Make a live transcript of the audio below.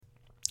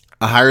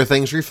A Higher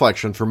Things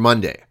reflection for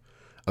Monday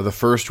of the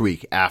first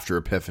week after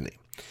Epiphany,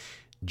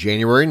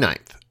 January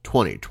 9th,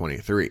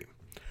 2023.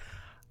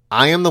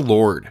 I am the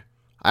Lord.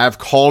 I have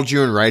called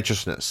you in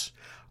righteousness.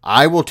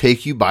 I will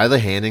take you by the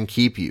hand and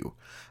keep you.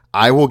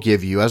 I will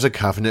give you as a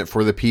covenant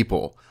for the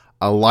people,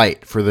 a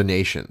light for the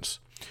nations,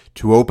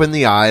 to open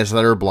the eyes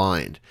that are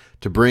blind,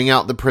 to bring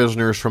out the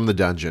prisoners from the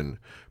dungeon,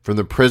 from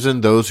the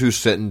prison those who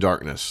sit in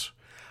darkness.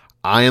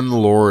 I am the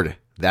Lord.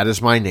 That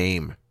is my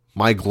name.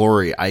 My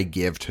glory I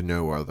give to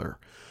no other,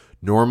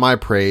 nor my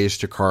praise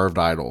to carved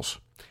idols.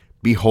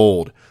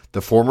 Behold,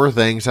 the former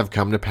things have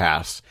come to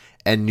pass,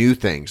 and new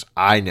things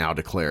I now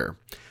declare,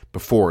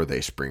 before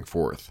they spring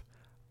forth.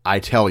 I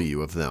tell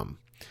you of them.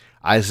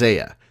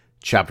 Isaiah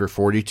chapter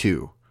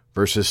 42,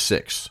 verses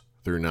 6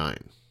 through 9.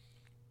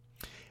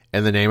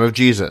 In the name of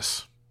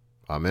Jesus,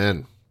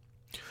 Amen.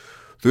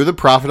 Through the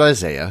prophet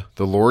Isaiah,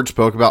 the Lord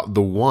spoke about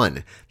the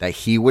one that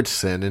he would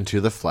send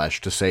into the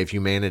flesh to save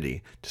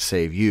humanity, to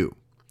save you.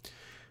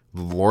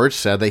 The Lord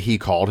said that he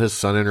called his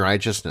Son in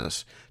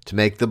righteousness, to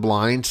make the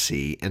blind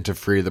see and to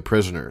free the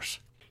prisoners.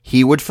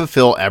 He would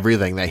fulfill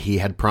everything that he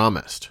had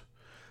promised.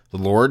 The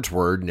Lord's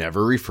word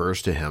never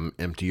refers to him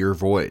empty or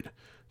void.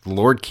 The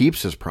Lord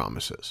keeps his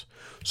promises.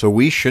 So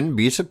we shouldn't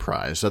be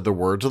surprised that the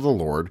words of the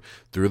Lord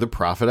through the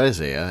prophet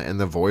Isaiah and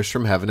the voice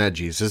from heaven at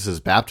Jesus'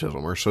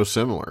 baptism are so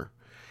similar,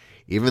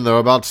 even though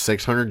about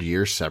 600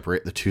 years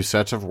separate the two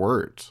sets of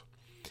words.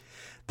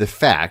 The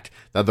fact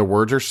that the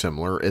words are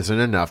similar isn't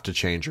enough to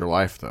change your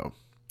life, though.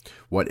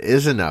 What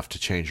is enough to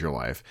change your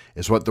life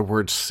is what the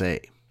words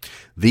say.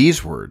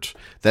 These words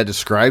that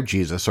describe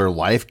Jesus are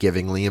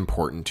life-givingly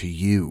important to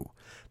you.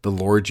 The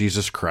Lord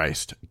Jesus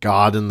Christ,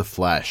 God in the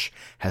flesh,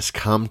 has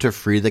come to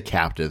free the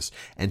captives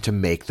and to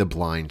make the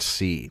blind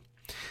see.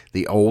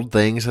 The old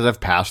things that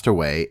have passed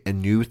away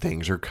and new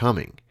things are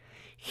coming.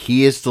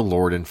 He is the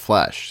Lord in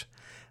flesh.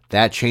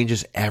 That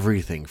changes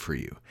everything for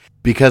you,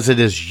 because it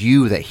is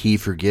you that he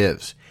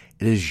forgives.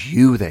 It is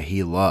you that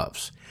he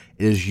loves.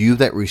 It is you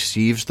that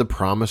receives the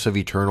promise of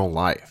eternal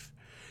life.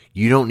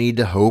 You don't need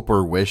to hope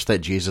or wish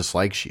that Jesus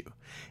likes you.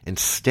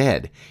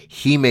 Instead,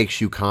 he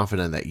makes you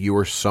confident that you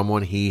are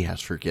someone he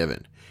has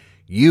forgiven.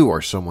 You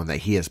are someone that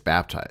he has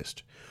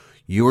baptized.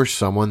 You are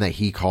someone that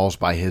he calls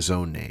by his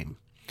own name.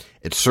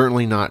 It's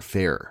certainly not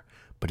fair,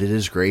 but it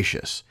is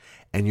gracious,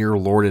 and your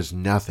Lord is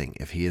nothing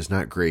if he is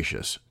not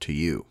gracious to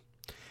you.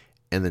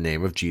 In the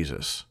name of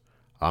Jesus,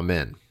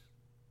 Amen.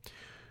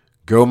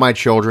 Go, my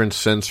children,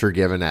 sins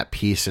forgiven, at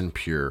peace and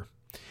pure.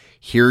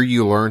 Here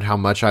you learned how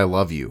much I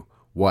love you,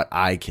 what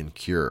I can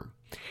cure.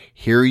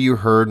 Here you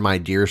heard my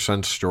dear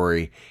son's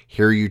story.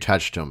 Here you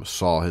touched him,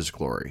 saw his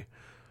glory.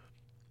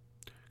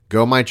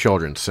 Go, my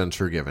children, sins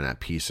forgiven, at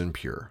peace and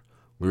pure.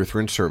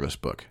 Lutheran Service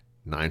Book,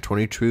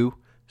 922,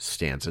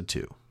 stanza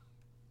 2.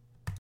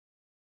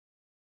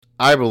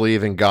 I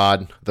believe in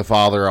God, the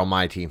Father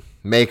Almighty,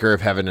 maker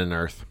of heaven and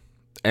earth,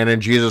 and in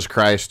Jesus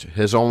Christ,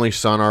 his only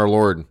Son, our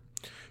Lord,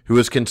 who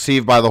was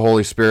conceived by the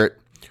Holy Spirit,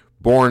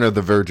 born of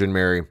the Virgin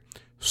Mary,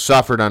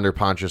 suffered under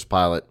Pontius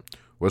Pilate,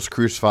 was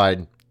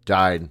crucified,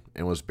 died,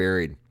 and was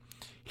buried.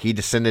 He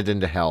descended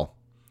into hell,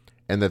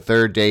 and the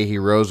third day he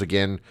rose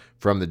again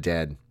from the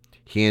dead.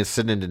 He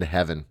ascended into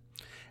heaven,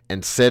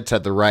 and sits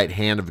at the right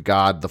hand of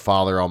God the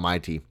Father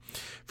Almighty.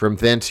 From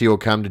thence he will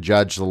come to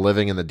judge the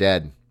living and the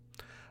dead.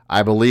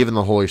 I believe in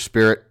the Holy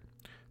Spirit,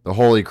 the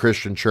holy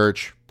Christian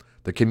Church,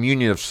 the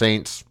communion of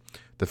saints,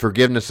 the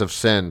forgiveness of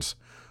sins,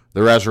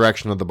 the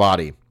resurrection of the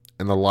body,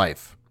 and the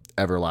life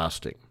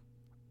everlasting.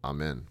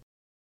 Amen.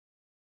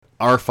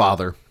 Our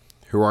Father,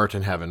 who art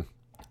in heaven,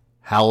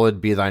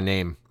 hallowed be thy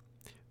name.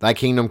 Thy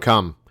kingdom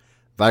come,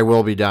 thy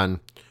will be done,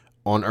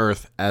 on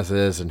earth as it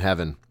is in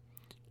heaven.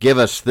 Give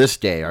us this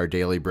day our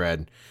daily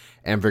bread,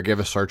 and forgive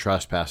us our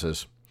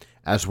trespasses,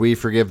 as we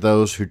forgive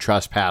those who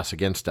trespass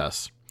against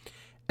us.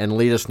 And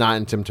lead us not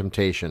into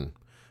temptation,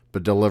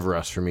 but deliver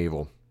us from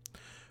evil.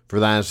 For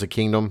thine is the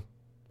kingdom,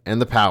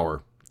 and the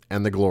power,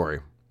 and the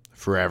glory,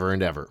 forever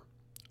and ever.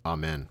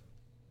 Amen.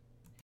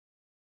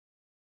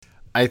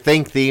 I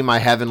thank thee, my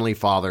heavenly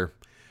Father,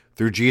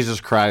 through Jesus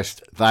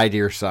Christ, thy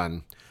dear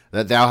Son,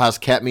 that thou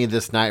hast kept me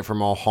this night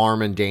from all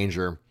harm and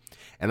danger.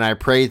 And I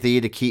pray thee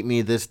to keep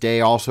me this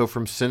day also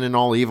from sin and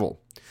all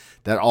evil,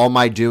 that all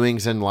my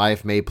doings in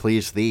life may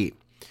please thee.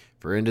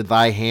 For into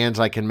thy hands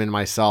I commend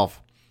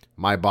myself,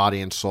 my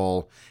body and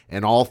soul,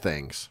 and all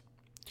things.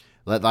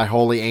 Let thy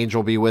holy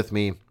angel be with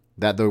me,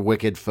 that the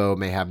wicked foe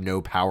may have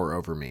no power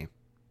over me.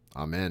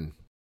 Amen.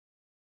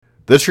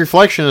 This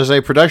reflection is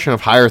a production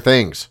of Higher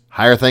Things.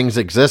 Higher Things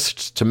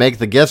exists to make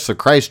the gifts of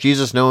Christ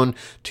Jesus known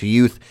to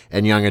youth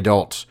and young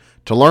adults.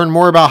 To learn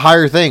more about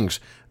Higher Things,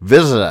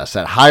 visit us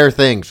at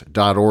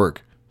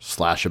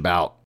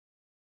higherthings.org/about.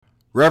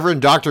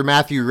 Reverend Dr.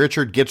 Matthew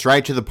Richard gets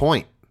right to the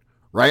point,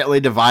 rightly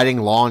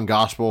dividing law and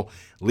gospel,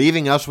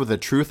 leaving us with the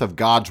truth of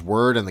God's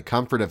word and the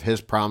comfort of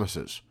his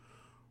promises.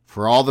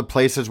 For all the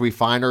places we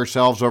find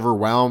ourselves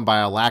overwhelmed by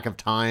a lack of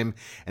time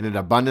and an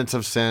abundance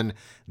of sin,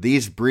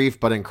 these brief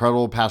but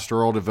incredible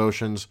pastoral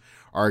devotions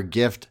are a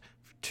gift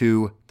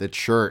to the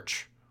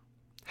church.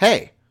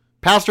 Hey,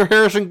 Pastor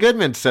Harrison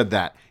Goodman said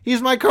that.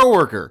 He's my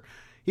coworker.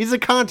 He's a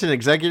content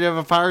executive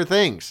of Higher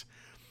Things.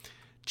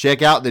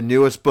 Check out the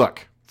newest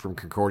book from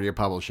Concordia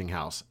Publishing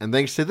House, and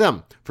thanks to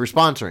them for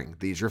sponsoring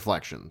these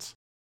reflections.